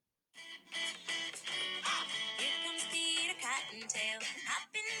tail,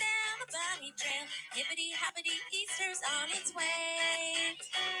 hopping down the bunny trail. Hippity hoppity, Easter's on its way.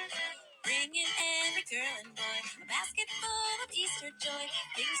 Bringing every girl and boy a basket full of Easter joy,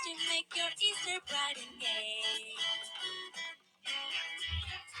 things to make your Easter bright and gay.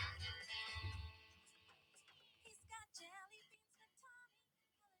 He's got jelly beans for Tommy.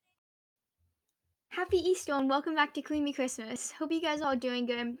 Happy Easter and welcome back to Creamy Christmas. Hope you guys are all doing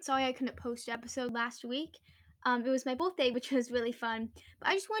good. Sorry I couldn't post an episode last week. It was my birthday, which was really fun. But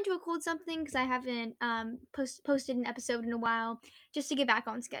I just wanted to record something because I haven't posted an episode in a while, just to get back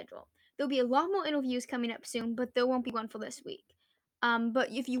on schedule. There'll be a lot more interviews coming up soon, but there won't be one for this week.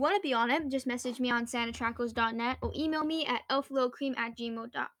 But if you want to be on it, just message me on santatrackers.net or email me at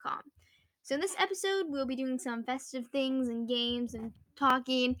elflilcream@gmail.com. So in this episode, we'll be doing some festive things and games and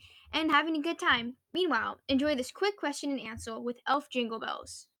talking and having a good time. Meanwhile, enjoy this quick question and answer with Elf Jingle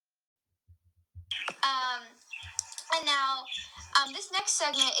Bells. And now, this next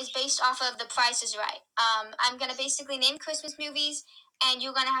segment is based off of The Price is Right. I'm going to basically name Christmas movies, and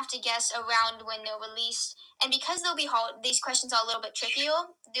you're going to have to guess around when they're released. And because these questions are a little bit trickier,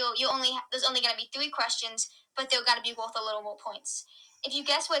 there's only going to be 3 questions, but they're going to be worth a little more points. If you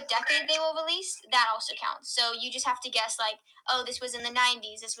guess what decade they were released, that also counts. So you just have to guess, like, oh, this was in the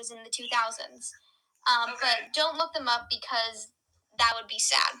 90s, this was in the 2000s. But don't look them up because that would be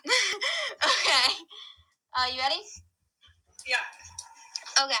sad. Okay. You ready?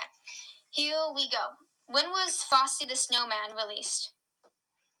 Yeah. Okay, here we go. When was Frosty the Snowman released?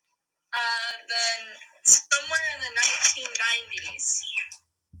 Then somewhere in the 1990s.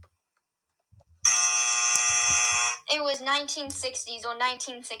 It was 1960s or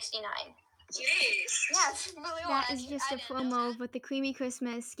 1969. Jeez. Yeah, it's really That is just a promo of what the Creamy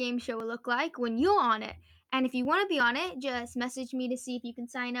Christmas game show will look like when you're on it. And if you want to be on it, just message me to see if you can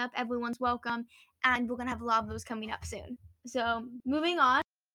sign up. Everyone's welcome. And we're going to have a lot of those coming up soon. So, moving on.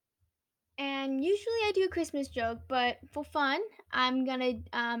 And usually I do a Christmas joke, but for fun, I'm going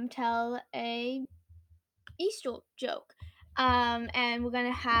to tell a Easter joke. And we're going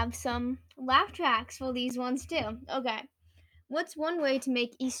to have some laugh tracks for these ones too. Okay. What's one way to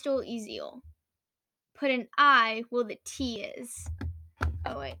make Easter easier? Put an I where the T is.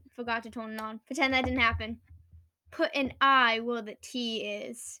 Oh wait, forgot to turn it on. Pretend that didn't happen. Put an I where the T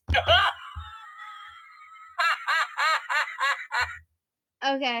is.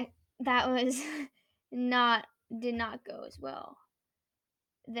 Okay, that was did not go as well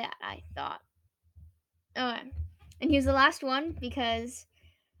that I thought. Okay, and here's the last one because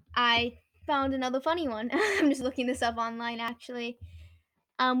I found another funny one. I'm just looking this up online actually.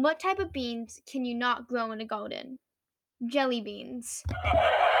 What type of beans can you not grow in a garden? Jelly beans.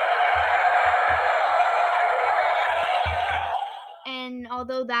 And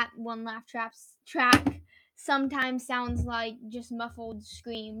although that one laugh track sometimes sounds like just muffled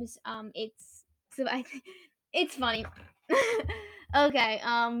screams, it's funny. Okay,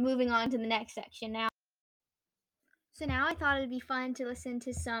 moving on to the next section now. So now I thought it'd be fun to listen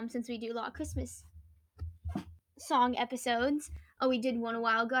to some, since we do a lot of Christmas song episodes. Oh, we did one a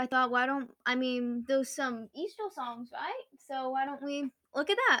while ago. I thought, there's some Easter songs, right? So why don't we look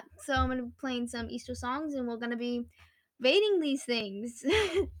at that? So I'm gonna be playing some Easter songs, and we're gonna be rating these things.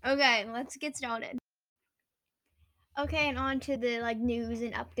 Okay, let's get started. Okay, and on to the news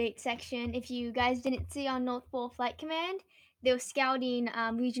and update section. If you guys didn't see on North Pole Flight Command, they're scouting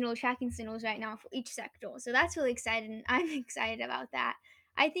regional tracking signals right now for each sector. So that's really exciting. I'm excited about that.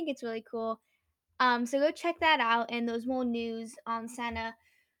 I think it's really cool. So go check that out, and there's more news on Santa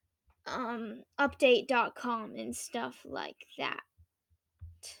update.com and stuff like that.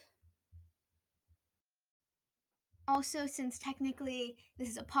 Also, since technically this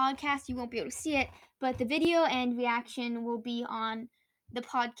is a podcast, you won't be able to see it, but the video and reaction will be on the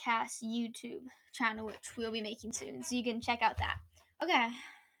podcast YouTube channel, which we'll be making soon, so you can check out that. Okay,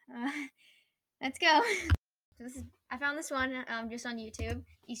 let's go. I found this one just on YouTube,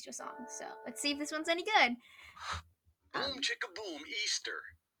 Easter song. So let's see if this one's any good. Boom Chicka Boom Easter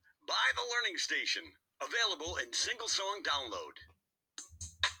by The Learning Station. Available in single song download.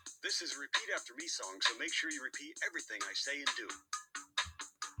 This is a repeat after me song, so make sure you repeat everything I say and do.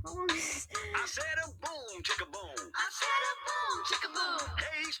 I said a boom chicka boom. I said a boom, chicka boom.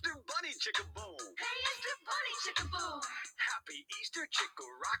 Hey Easter bunny chicka boom. Hey, Easter bunny, chicka boom. Happy Easter chicka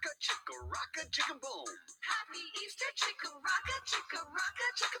rocka chicka boom. Happy Easter, chicka rocka, chicka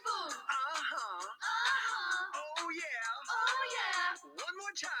boom. Oh yeah. Oh yeah. One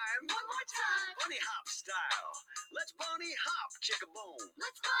more time. One more time. Bunny hop style. Let's bunny hop chicka boom.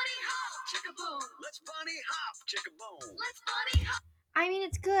 Let's bunny hop, chicka boom. Let's bunny hop chicka boom. Let's bunny hop. I mean,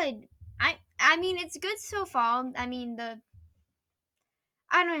 it's good. I mean, it's good so far. I mean, the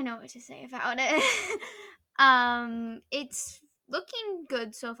I don't know what to say about it. It's looking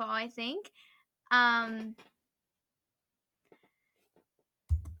good so far, I think.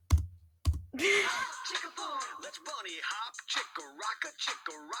 Chicka boom. Let's bunny hop, chicka rocka,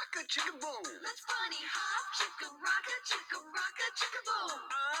 chicka boom. Let's bunny hop, chicka rocka, chicka boom.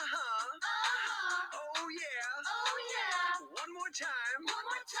 Oh yeah. Oh yeah. One more time. One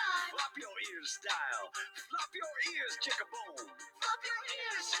more time. Flop your ears style. Flop your ears, chicka boom. Flop your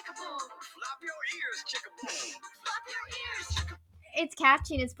ears, chicka boom. Flop your ears, chicka boom. Flop your ears, chicka boom. It's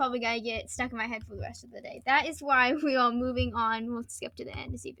catchy and it's probably gonna get stuck in my head for the rest of the day. That is why we are moving on. We'll skip to the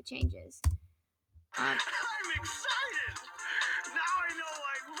end to see if it changes. I'm excited. Now I know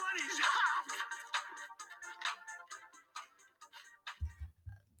why bunnies hop.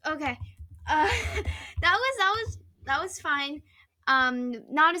 Okay. That was fine.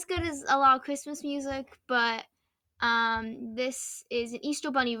 Not as good as a lot of Christmas music, but this is an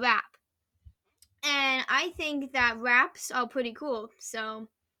Easter Bunny rap. And I think that raps are pretty cool. So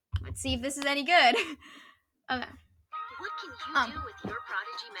let's see if this is any good. Okay. What can you do with your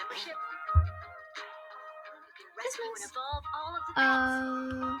Prodigy membership? You can rescue and evolve all of the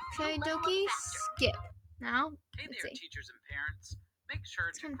pets. Karaoke skip. Now, Hey let's there, see. teachers and parents. Make sure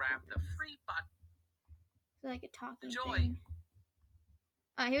It's to kinda grab cool. the free button. It's like a talking Enjoy. thing.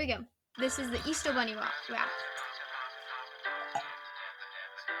 Here we go. This is the Easter Bunny rap.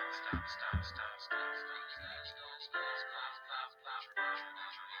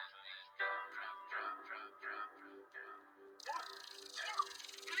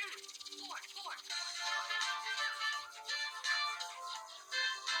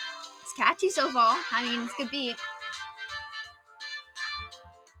 It's catchy so far. I mean, it's a good beat.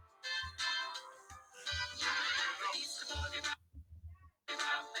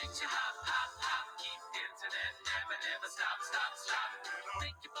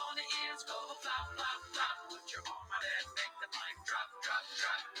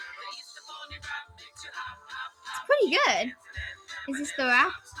 It's pretty good. Is this the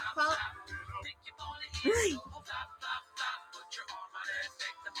rap? Well, really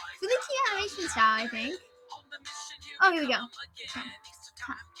cute animation style, I think. Oh, here we go. Okay.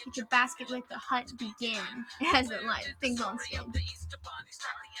 Get your basket, let the hunt begin. It has the light things on stage.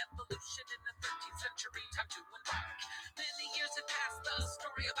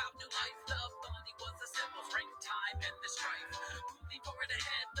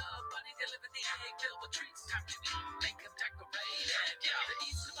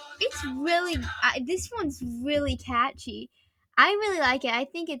 It's really this one's really catchy. I really like it. I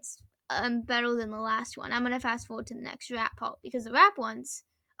think it's better than the last one. I'm gonna fast forward to the next rap part because the rap ones.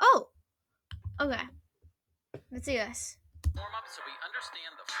 Oh, okay. Let's see this. Warm up so we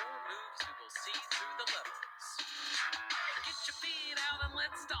understand the 4 moves we will see through the levels. Get your feet out and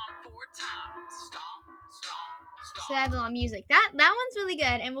let's stomp 4 times. Stomp, stomp, stomp. So that's a lot of music. That one's really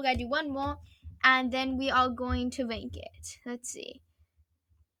good, and we're gonna do one more, and then we are going to rank it. Let's see.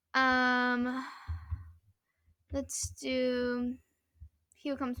 Let's do.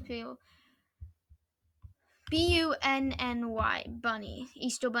 Here comes Peel. BUNNY Bunny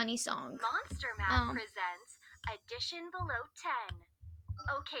Easter Bunny song. Monster Math presents Addition Below 10.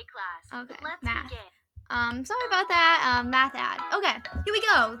 Okay, class. Okay, Let's math. begin. Sorry about that. Math ad. Okay, here we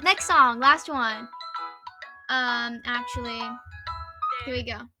go. Next song, last one. Actually, here we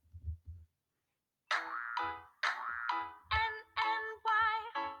go.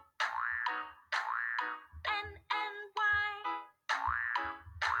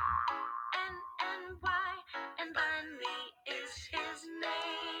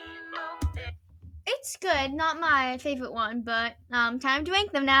 It's good, not my favorite one, but time to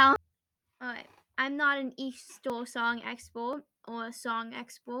rank them now. Alright, I'm not an Easter song expert or a song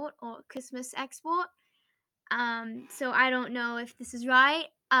expert or a Christmas expert. So I don't know if this is right.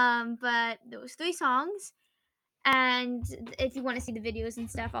 But those 3 songs. And if you want to see the videos and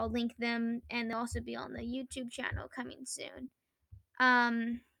stuff, I'll link them, and they'll also be on the YouTube channel coming soon.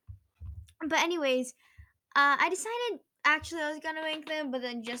 But anyways, I decided actually I was gonna rank them, but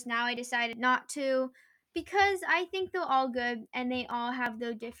then just now I decided not to because I think they're all good and they all have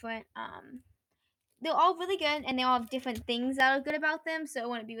their different they're all really good and they all have different things that are good about them. So it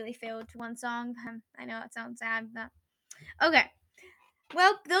wouldn't be really fair to one song. I know it sounds sad, but okay.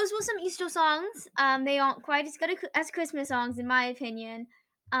 Well, those were some Easter songs. They aren't quite as good as Christmas songs, in my opinion.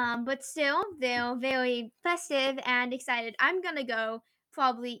 But still, they're very festive and excited. I'm gonna go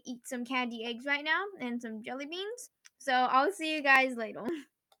probably eat some candy eggs right now and some jelly beans. So I'll see you guys later.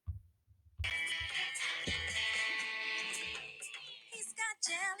 He's got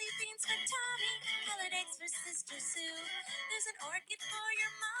Jelly beans for Tommy, colored eggs for Sister Sue. There's an orchid for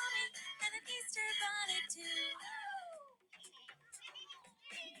your mommy, and an Easter bonnet too.